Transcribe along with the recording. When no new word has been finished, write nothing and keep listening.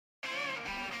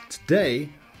Today,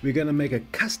 we're going to make a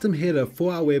custom header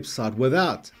for our website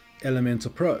without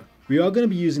Elementor Pro. We are going to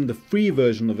be using the free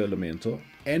version of Elementor,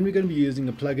 and we're going to be using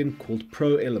a plugin called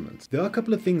Pro Elements. There are a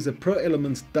couple of things that Pro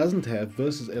Elements doesn't have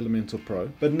versus Elementor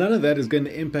Pro, but none of that is going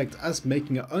to impact us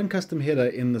making our own custom header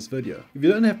in this video. If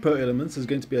you don't have Pro Elements, there's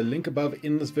going to be a link above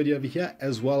in this video over here,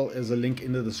 as well as a link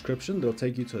in the description. They'll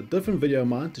take you to a different video of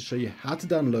mine to show you how to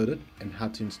download it and how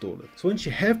to install it. So once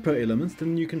you have Pro Elements,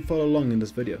 then you can follow along in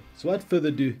this video. So without further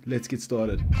ado, let's get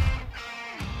started.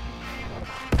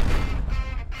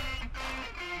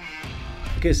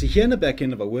 Okay, so here in the back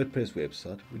end of our WordPress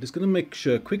website, we're just going to make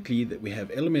sure quickly that we have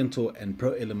Elementor and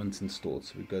Pro Elements installed.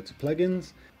 So we go to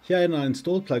plugins. Here in our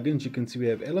installed plugins, you can see we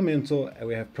have Elementor and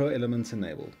we have Pro Elements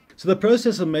enabled. So the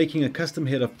process of making a custom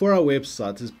header for our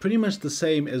website is pretty much the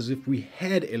same as if we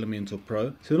had Elementor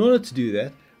Pro. So in order to do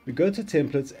that, we go to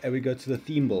templates and we go to the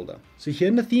theme builder. So here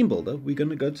in the theme builder, we're going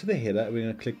to go to the header and we're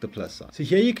going to click the plus sign. So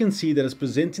here you can see that it's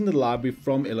presenting the library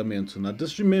from Elementor. Now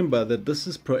just remember that this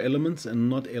is Pro Elements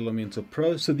and not Elementor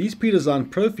Pro. So these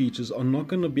pre-designed Pro features are not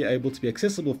going to be able to be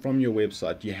accessible from your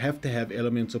website. You have to have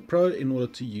Elementor Pro in order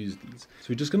to use these. So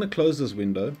we're just going to close this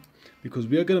window because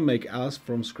we are going to make ours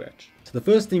from scratch. So the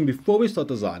first thing before we start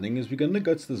designing is we're going to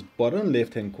go to this bottom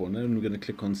left hand corner and we're going to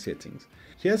click on settings.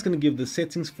 Here it's going to give the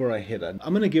settings for our header.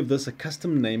 I'm going to give this a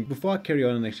custom name before I carry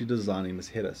on and actually designing this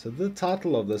header. So the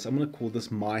title of this, I'm going to call this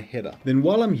my header. Then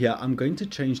while I'm here, I'm going to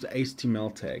change the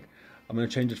HTML tag. I'm going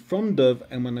to change it from div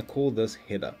and I'm going to call this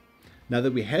header. Now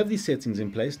that we have these settings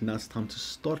in place, now it's time to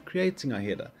start creating our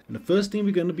header. And the first thing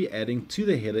we're going to be adding to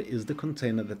the header is the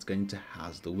container that's going to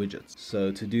house the widgets. So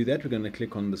to do that, we're going to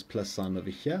click on this plus sign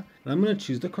over here. And I'm going to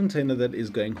choose the container that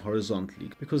is going horizontally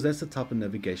because that's the type of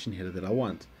navigation header that I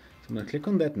want. So I'm going to click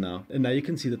on that now, and now you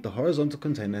can see that the horizontal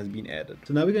container has been added.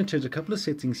 So now we're going to change a couple of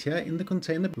settings here in the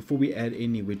container before we add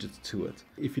any widgets to it.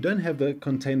 If you don't have the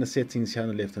container settings here on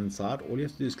the left hand side, all you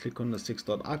have to do is click on the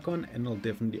 6-dot icon and it'll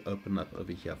definitely open up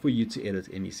over here for you to edit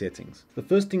any settings. The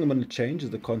first thing I'm going to change is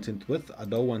the content width. I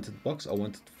don't want it box, I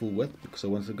want it full width because I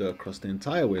want it to go across the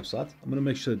entire website. I'm going to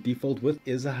make sure the default width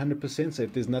is 100%, so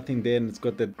if there's nothing there and it's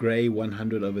got that gray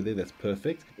 100 over there, that's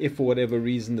perfect. If for whatever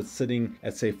reason it's sitting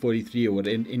at say 43 or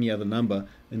any other number,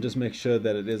 then just make sure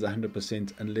that it is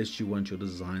 100% unless you want your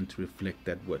design to reflect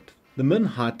that width. The min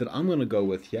height that I'm going to go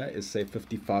with here is say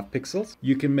 55 pixels.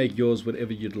 You can make yours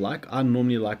whatever you'd like. I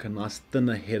normally like a nice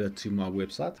thinner header to my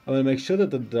website. I'm going to make sure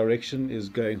that the direction is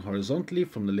going horizontally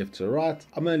from the left to the right.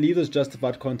 I'm going to leave this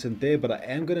justified content there, but I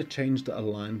am going to change the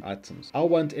align items. I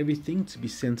want everything to be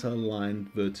center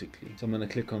aligned vertically. So I'm going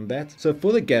to click on that. So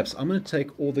for the gaps, I'm going to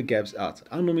take all the gaps out.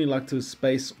 I normally like to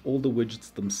space all the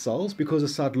widgets themselves because the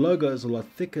site logo is a lot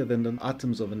thicker than the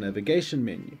items of a navigation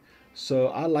menu. So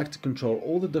I like to control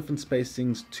all the different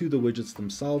spacings to the widgets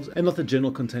themselves and not the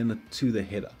general container to the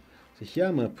header. So here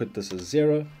I'm going to put this as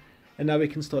 0, and now we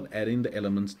can start adding the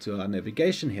elements to our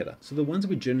navigation header. So the ones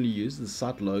we generally use is the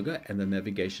site logo and the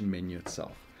navigation menu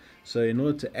itself. So in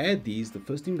order to add these, the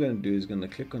first thing I'm going to do is going to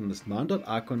click on this 9-dot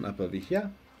icon up over here.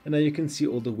 And now you can see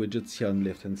all the widgets here on the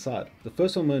left hand side. The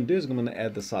first one I'm going to do is I'm going to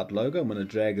add the site logo. I'm going to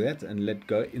drag that and let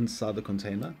go inside the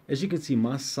container. As you can see,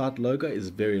 my site logo is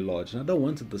very large and I don't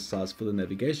want it this size for the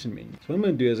navigation menu. So what I'm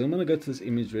going to do is I'm going to go to this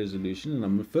image resolution and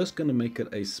I'm first going to make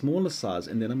it a smaller size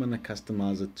and then I'm going to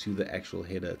customize it to the actual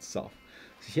header itself.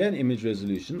 So here in image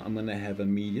resolution, I'm going to have a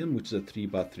medium, which is a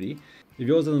 3x3. If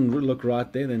yours doesn't look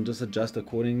right there, then just adjust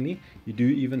accordingly. You do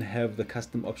even have the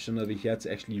custom option over here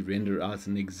to actually render out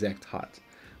an exact height.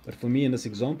 But for me in this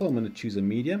example, I'm going to choose a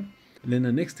medium. And then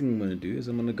the next thing I'm going to do is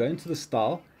I'm going to go into the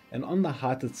style. And on the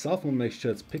height itself, I'm going to make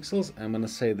sure it's pixels. I'm going to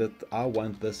say that I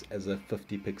want this as a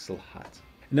 50 pixel height.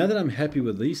 Now that I'm happy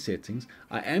with these settings,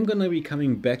 I am going to be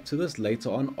coming back to this later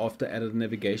on after added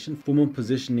navigation for more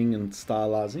positioning and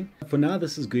stylizing. For now,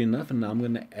 this is good enough, and now I'm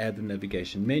going to add the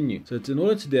navigation menu. So in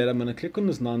order to do that, I'm going to click on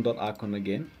this 9-dot icon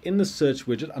again. In the search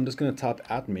widget, I'm just going to type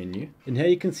out menu. And here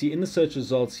you can see in the search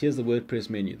results, here's the WordPress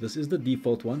menu. This is the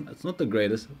default one. It's not the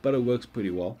greatest, but it works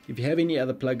pretty well. If you have any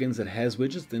other plugins that has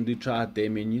widgets, then do try out their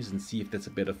menus and see if that's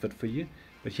a better fit for you.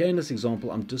 But here in this example,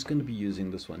 I'm just going to be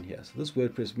using this one here. So this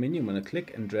WordPress menu, I'm going to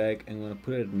click and drag and I'm going to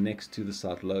put it next to the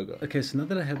site logo. Okay, so now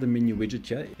that I have the menu widget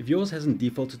here, if yours hasn't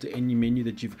defaulted to any menu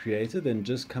that you've created, then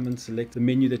just come and select the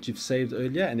menu that you've saved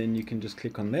earlier and then you can just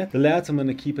click on that. The layout, I'm going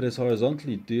to keep it as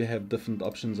horizontal. You do have different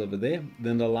options over there.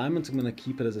 Then the alignment, I'm going to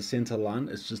keep it as a center line.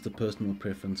 It's just a personal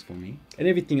preference for me. And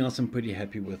everything else I'm pretty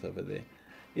happy with over there.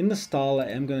 In the style, I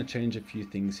am going to change a few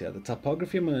things here. The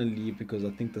typography I'm going to leave because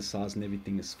I think the size and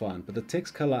everything is fine. But the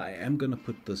text color, I am going to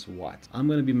put this white. I'm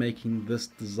going to be making this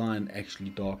design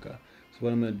actually darker. So So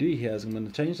what I'm going to do here is I'm going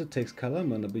to change the text color. I'm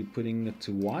going to be putting it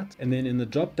to white. And then in the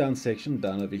drop down section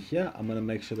down over here, I'm going to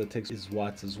make sure the text is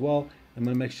white as well. I'm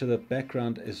going to make sure the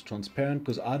background is transparent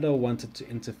because I don't want it to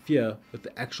interfere with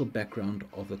the actual background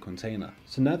of the container.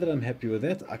 So now that I'm happy with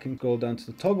that, I can go down to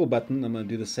the toggle button. I'm going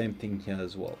to do the same thing here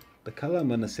as well. The color, I'm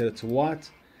going to set it to white.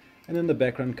 And then the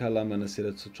background color, I'm going to set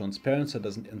it to transparent so it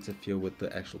doesn't interfere with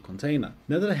the actual container.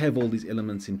 Now that I have all these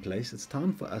elements in place, it's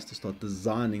time for us to start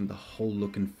designing the whole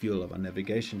look and feel of our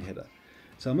navigation header.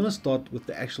 So I'm going to start with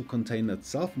the actual container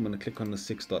itself. I'm going to click on the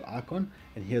 6-dot icon,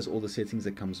 and here's all the settings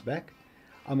that comes back.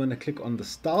 I'm going to click on the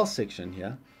style section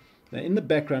here. Now in the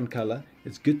background color,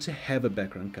 it's good to have a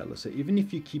background color. So even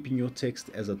if you're keeping your text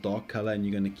as a dark color and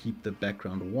you're going to keep the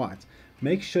background white,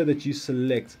 make sure that you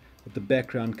select that the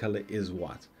background color is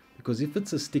white. Because if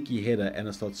it's a sticky header and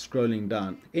it starts scrolling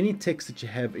down, any text that you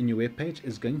have in your web page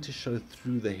is going to show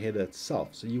through the header itself.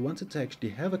 So you want it to actually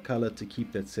have a color to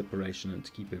keep that separation and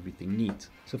to keep everything neat.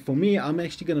 So for me, I'm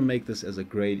actually going to make this as a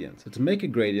gradient. So to make a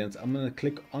gradient, I'm going to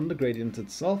click on the gradient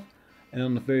itself. And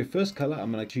on the very first color,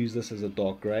 I'm going to choose this as a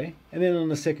dark gray. And then on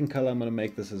the second color, I'm going to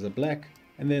make this as a black.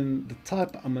 And then the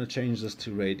type, I'm going to change this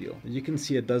to radial. You can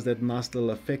see it does that nice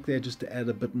little effect there just to add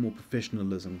a bit more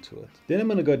professionalism to it. Then I'm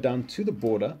going to go down to the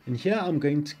border, and here I'm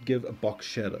going to give a box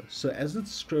shadow. So as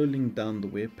it's scrolling down the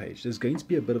web page, there's going to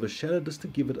be a bit of a shadow just to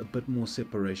give it a bit more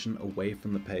separation away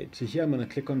from the page. So here I'm going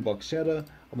to click on box shadow.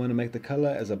 I'm going to make the color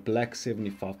as a black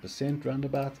 75%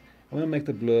 roundabout. I'm going to make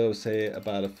the blur, say,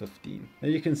 about a 15. Now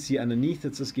you can see underneath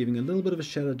it's just giving a little bit of a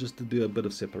shadow just to do a bit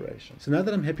of separation. So now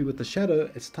that I'm happy with the shadow,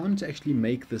 it's time to actually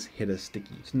make this header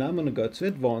sticky. So now I'm going to go to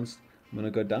advanced, I'm going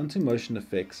to go down to motion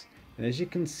effects, and as you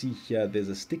can see here, there's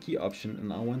a sticky option,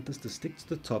 and I want this to stick to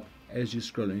the top as you're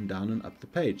scrolling down and up the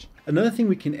page. Another thing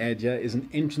we can add here is an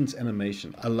entrance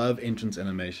animation. I love entrance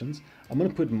animations. I'm going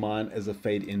to put mine as a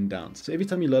fade in down. So every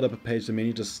time you load up a page, the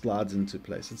menu just slides into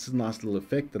place. It's a nice little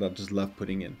effect that I just love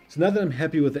putting in. So now that I'm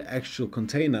happy with the actual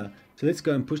container, so let's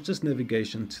go and push this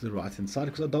navigation to the right hand side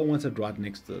because I don't want it right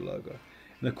next to the logo.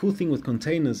 And the cool thing with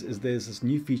containers is there's this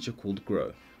new feature called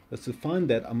grow. But to find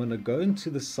that, I'm going to go into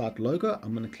the site logo.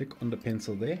 I'm going to click on the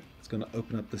pencil there. It's going to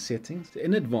open up the settings. So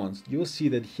in advanced, you'll see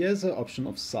that here's an option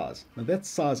of size. Now that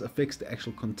size affects the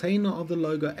actual container of the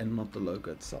logo and not the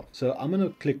logo itself. So I'm going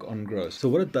to click on grow. So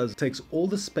what it does, it takes all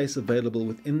the space available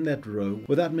within that row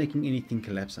without making anything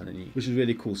collapse underneath, which is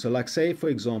really cool. So like say, for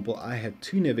example, I had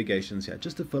 2 navigations here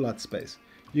just to fill out space.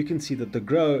 You can see that the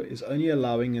grow is only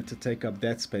allowing it to take up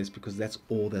that space because that's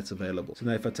all that's available. So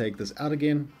now if I take this out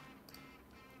again,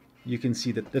 you can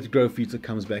see that that grow feature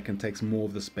comes back and takes more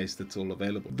of the space that's all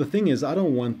available. The thing is, I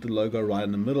don't want the logo right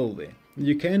in the middle there.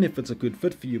 You can if it's a good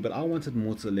fit for you, but I want it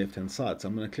more to the left hand side. So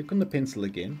I'm going to click on the pencil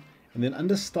again, and then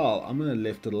under style, I'm going to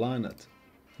left align it.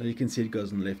 Now you can see it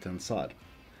goes on the left hand side.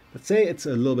 But say it's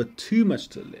a little bit too much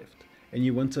to the left, and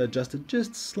you want to adjust it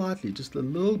just slightly, just a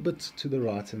little bit to the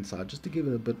right hand side, just to give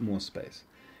it a bit more space.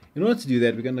 In order to do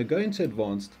that, we're going to go into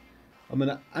advanced. I'm going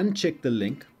to uncheck the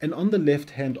link, and on the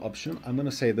left hand option I'm going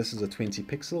to say this is a 20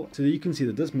 pixel so that you can see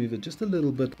that this moves it just a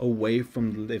little bit away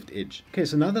from the left edge. Okay,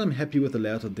 so now that I'm happy with the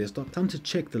layout of desktop, time to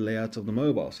check the layout of the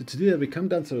mobile. So to do that, we come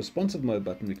down to the responsive mode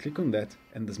button, we click on that,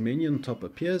 and this menu on top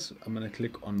appears. I'm going to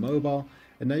click on mobile,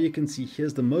 and now you can see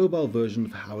here's the mobile version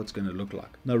of how it's going to look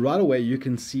like. Now right away you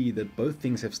can see that both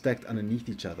things have stacked underneath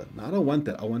each other. Now I don't want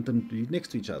that, I want them to be next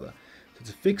to each other.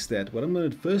 To fix that, what I'm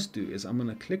going to first do is I'm going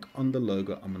to click on the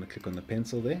logo, I'm going to click on the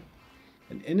pencil there,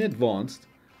 and in advanced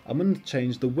I'm going to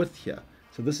change the width here.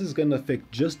 So this is going to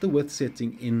affect just the width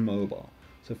setting in mobile.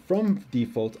 So from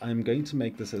default I'm going to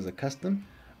make this as a custom.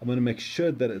 I'm going to make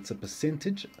sure that it's a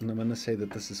percentage, and I'm going to say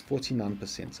that this is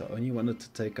 49%, so I only want it to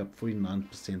take up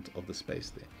 49% of the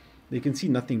space there. You can see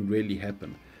nothing really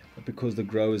happened because the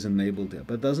grow is enabled here,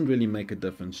 but it doesn't really make a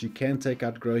difference. You can take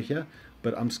out grow here,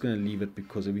 but I'm just going to leave it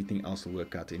because everything else will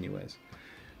work out anyways.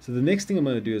 So the next thing I'm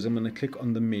going to do is I'm going to click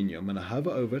on the menu. I'm going to hover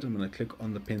over it. I'm going to click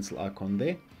on the pencil icon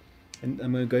there, and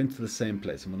I'm going to go into the same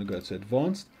place. I'm going to go to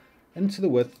advanced, and to the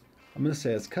width I'm going to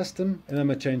say it's custom, and I'm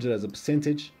going to change it as a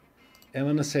percentage, and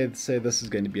I'm going to say this is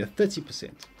going to be a 30%.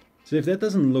 So if that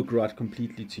doesn't look right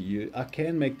completely to you, I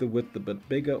can make the width a bit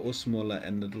bigger or smaller,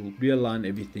 and it'll realign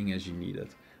everything as you need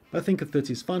it. But I think a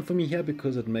 30 is fine for me here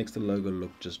because it makes the logo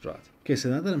look just right. Okay, so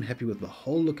now that I'm happy with the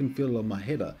whole look and feel of my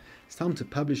header, it's time to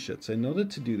publish it. So in order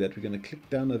to do that, we're going to click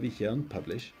down over here on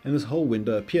publish, and this whole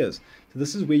window appears. So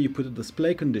this is where you put the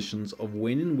display conditions of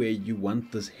when and where you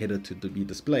want this header to be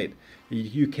displayed.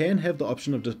 You can have the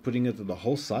option of just putting it to the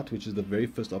whole site, which is the very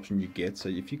first option you get. So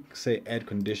if you say add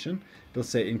condition, it'll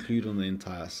say include on the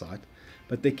entire site.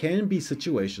 But there can be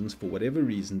situations, for whatever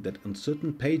reason, that on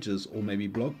certain pages or maybe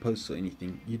blog posts or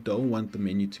anything, you don't want the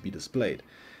menu to be displayed.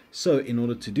 So in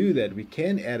order to do that, we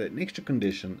can add an extra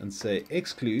condition and say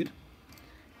exclude,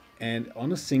 and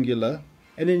on a singular,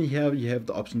 and then you have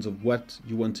the options of what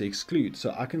you want to exclude.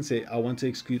 So I can say I want to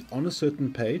exclude on a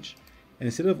certain page, and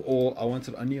instead of all, I want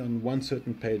it only on one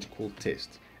certain page called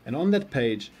test. And on that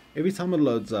page, every time it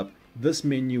loads up, this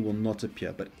menu will not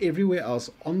appear, but everywhere else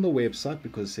on the website,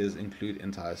 because it says include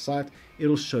entire site,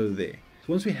 it'll show there. So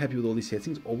once we're happy with all these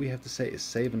settings, all we have to say is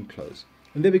save and close.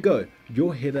 And there we go.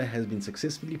 Your header has been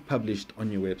successfully published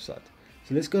on your website.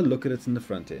 So let's go look at it in the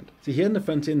front end. So here in the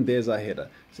front end, there's our header.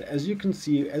 So as you can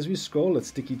see, as we scroll, it's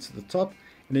sticky to the top.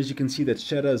 And as you can see, that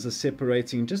shadows are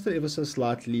separating just ever so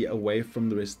slightly away from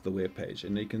the rest of the web page.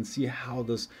 And you can see how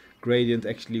this gradient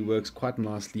actually works quite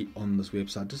nicely on this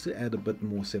website, just to add a bit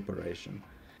more separation.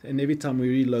 And every time we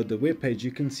reload the web page, you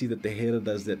can see that the header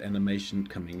does that animation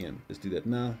coming in. Let's do that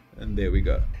now, and there we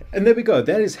go. And there we go.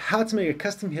 That is how to make a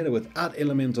custom header without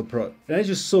Elementor Pro. And as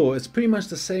you saw, it's pretty much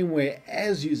the same way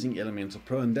as using Elementor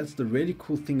Pro, and that's the really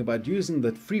cool thing about using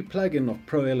the free plugin of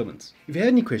Pro Elements. If you have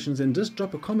any questions, then just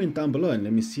drop a comment down below and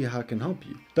let me see how I can help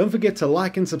you. Don't forget to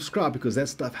like and subscribe, because that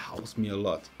stuff helps me a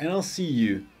lot. And I'll see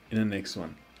you in the next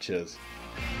one. Cheers.